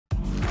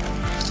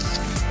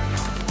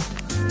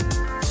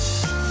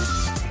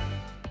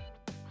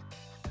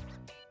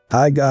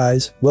Hi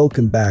guys,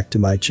 welcome back to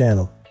my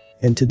channel.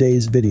 In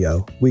today's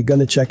video, we're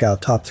gonna check out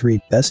top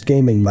 3 best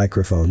gaming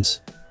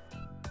microphones.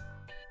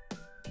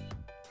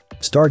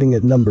 Starting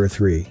at number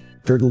 3,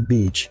 Turtle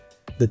Beach.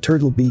 The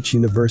Turtle Beach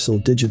Universal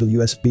Digital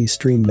USB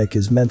Stream Mic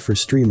is meant for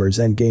streamers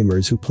and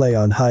gamers who play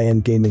on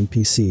high-end gaming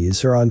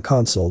PCs or on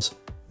consoles.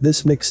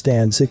 This mic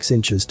stands 6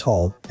 inches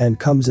tall and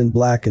comes in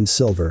black and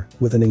silver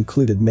with an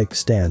included mic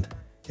stand.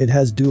 It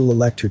has dual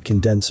electric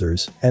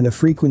condensers and a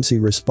frequency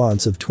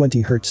response of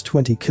 20 Hz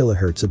 20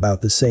 kHz,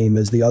 about the same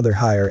as the other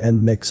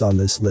higher-end mics on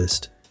this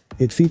list.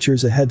 It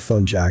features a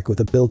headphone jack with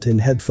a built-in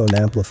headphone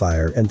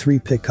amplifier and 3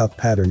 pickup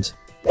patterns: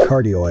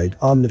 cardioid,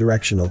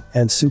 omnidirectional,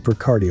 and super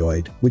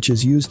cardioid, which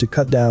is used to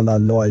cut down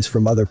on noise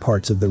from other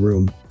parts of the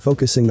room,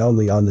 focusing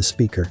only on the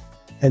speaker.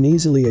 An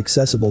easily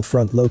accessible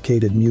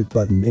front-located mute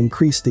button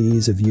increases the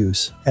ease of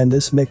use, and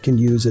this mic can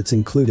use its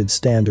included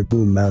stand or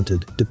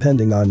boom-mounted,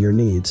 depending on your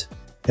needs.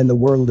 In the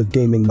world of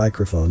gaming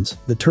microphones,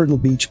 the Turtle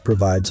Beach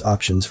provides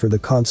options for the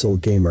console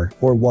gamer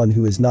or one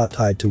who is not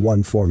tied to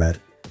one format.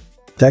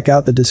 Check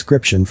out the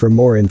description for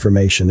more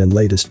information and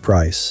latest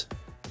price.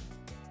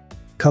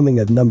 Coming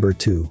at number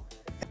 2.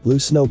 Blue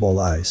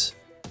Snowball Ice.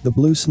 The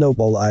Blue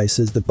Snowball Ice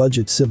is the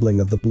budget sibling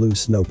of the Blue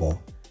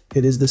Snowball.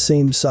 It is the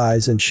same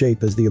size and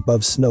shape as the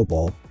above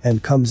Snowball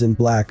and comes in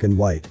black and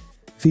white.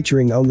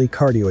 Featuring only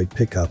cardioid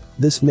pickup,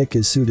 this mic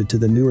is suited to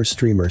the newer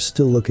streamer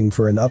still looking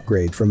for an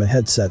upgrade from a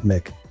headset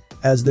mic.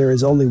 As there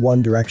is only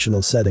one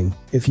directional setting,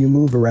 if you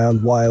move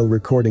around while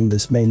recording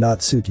this may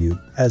not suit you,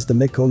 as the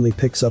mic only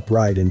picks up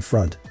right in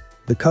front.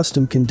 The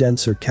custom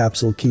condenser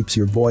capsule keeps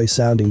your voice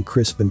sounding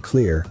crisp and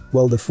clear,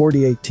 while the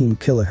 4018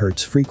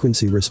 kHz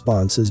frequency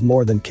response is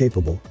more than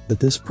capable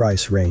at this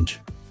price range.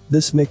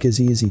 This mic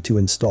is easy to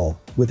install,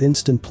 with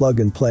instant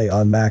plug and play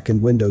on Mac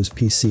and Windows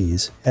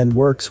PCs, and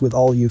works with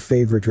all your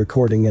favorite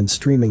recording and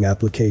streaming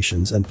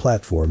applications and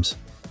platforms.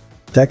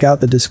 Check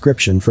out the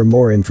description for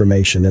more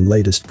information and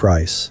latest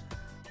price.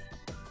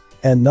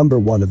 And number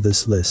 1 of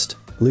this list,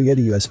 Blue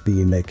Yeti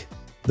USB Mic.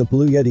 The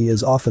Blue Yeti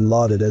is often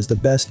lauded as the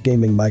best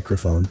gaming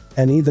microphone,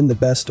 and even the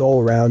best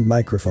all-around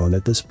microphone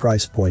at this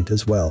price point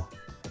as well.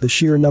 The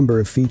sheer number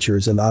of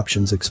features and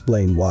options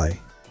explain why.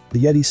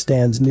 The Yeti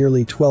stands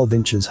nearly 12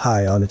 inches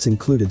high on its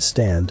included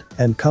stand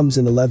and comes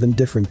in 11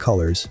 different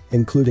colors,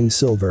 including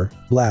silver,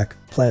 black,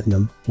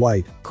 platinum,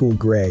 white, cool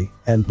gray,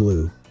 and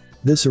blue.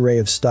 This array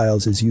of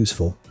styles is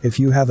useful if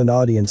you have an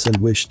audience and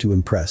wish to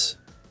impress.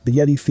 The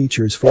Yeti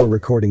features 4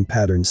 recording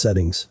pattern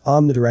settings: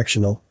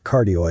 omnidirectional,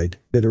 cardioid,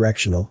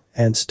 bidirectional,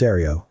 and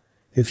stereo.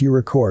 If you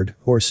record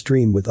or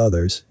stream with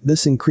others,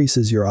 this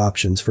increases your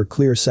options for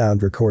clear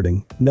sound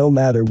recording, no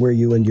matter where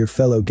you and your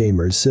fellow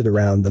gamers sit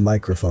around the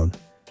microphone.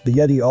 The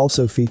Yeti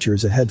also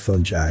features a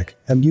headphone jack,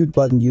 a mute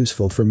button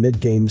useful for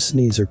mid-game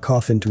sneeze or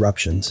cough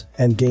interruptions,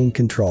 and gain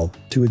control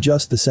to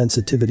adjust the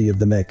sensitivity of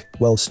the mic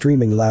while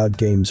streaming loud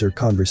games or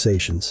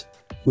conversations.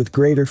 With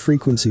greater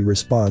frequency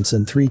response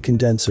and 3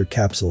 condenser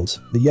capsules,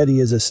 the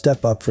Yeti is a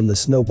step up from the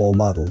Snowball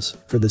models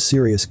for the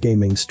serious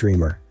gaming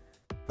streamer.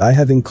 I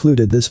have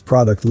included this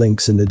product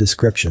links in the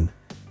description.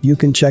 You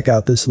can check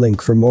out this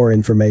link for more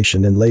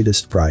information and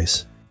latest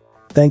price.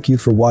 Thank you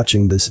for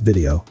watching this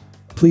video.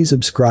 Please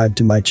subscribe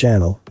to my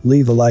channel,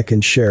 leave a like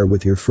and share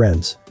with your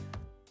friends.